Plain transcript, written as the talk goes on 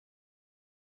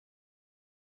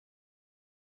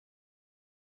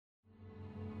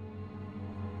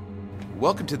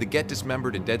Welcome to the Get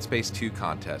Dismembered in Dead Space 2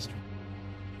 contest.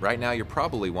 Right now you're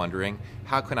probably wondering,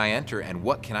 how can I enter and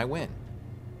what can I win?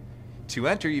 To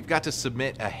enter, you've got to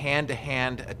submit a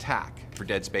hand-to-hand attack for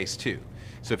Dead Space 2.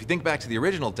 So if you think back to the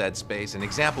original Dead Space, an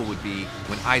example would be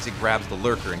when Isaac grabs the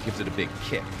lurker and gives it a big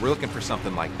kick. We're looking for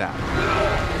something like that.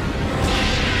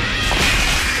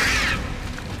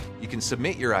 You can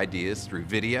submit your ideas through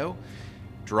video,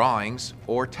 drawings,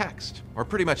 or text, or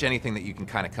pretty much anything that you can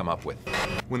kind of come up with.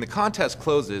 When the contest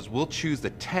closes, we'll choose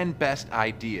the 10 best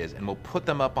ideas and we'll put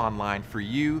them up online for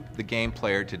you, the game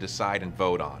player, to decide and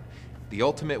vote on. The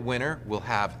ultimate winner will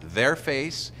have their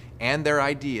face and their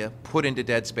idea put into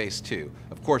Dead Space 2.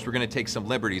 Of course, we're going to take some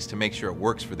liberties to make sure it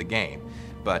works for the game,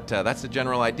 but that's the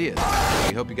general idea.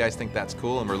 We hope you guys think that's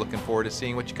cool, and we're looking forward to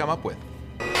seeing what you come up with.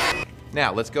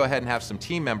 Now, let's go ahead and have some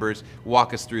team members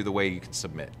walk us through the way you can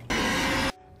submit.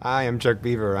 Hi, I'm Chuck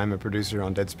Beaver. I'm a producer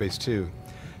on Dead Space 2.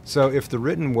 So if the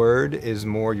written word is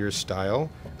more your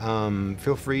style,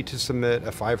 feel free to submit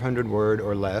a 500-word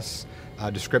or less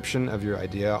description of your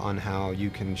idea on how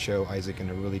you can show Isaac in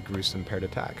a really gruesome paired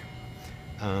attack.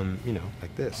 You know,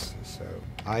 like this. So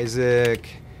Isaac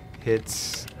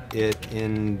hits it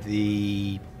in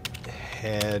the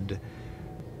head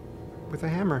with a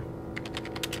hammer.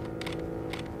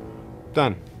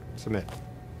 Done. Submit.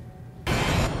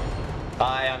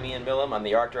 Hi, I'm Ian Millum. I'm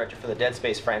the art director for the Dead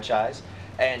Space franchise,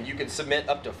 and you can submit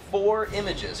up to 4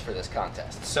 images for this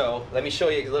contest. So let me show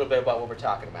you a little bit about what we're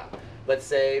talking about. Let's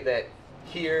say that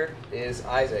here is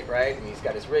Isaac, right? And he's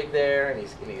got his rig there, and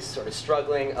he's sort of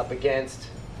struggling up against,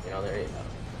 you know, there you go,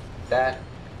 that.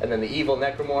 And then the evil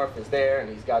necromorph is there,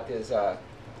 and he's got his, let's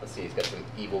see, he's got some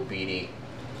evil, beady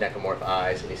necromorph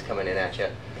eyes, and he's coming in at you.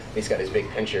 He's got his big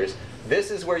pinchers. This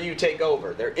is where you take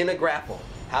over. They're in a grapple.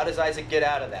 How does Isaac get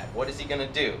out of that? What is he going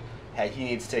to do? He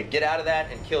needs to get out of that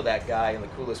and kill that guy in the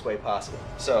coolest way possible.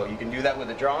 So you can do that with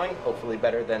a drawing, hopefully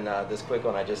better than this quick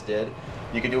one I just did.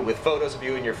 You can do it with photos of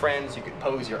you and your friends. You could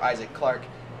pose your Isaac Clarke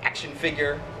action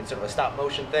figure in sort of a stop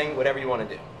motion thing, whatever you want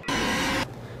to do.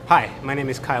 Hi, my name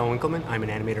is Kyle Winkleman. I'm an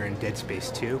animator in Dead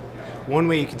Space 2. One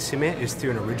way you can submit is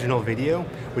through an original video,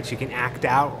 which you can act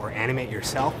out or animate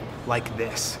yourself, like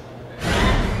this.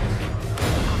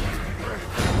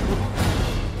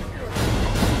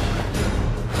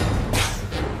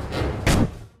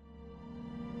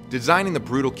 Designing the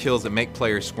brutal kills that make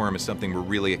players squirm is something we're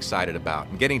really excited about,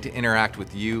 and getting to interact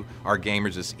with you, our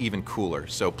gamers, is even cooler.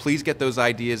 So please get those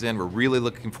ideas in. We're really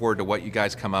looking forward to what you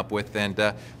guys come up with,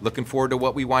 and looking forward to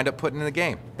what we wind up putting in the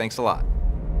game. Thanks a lot.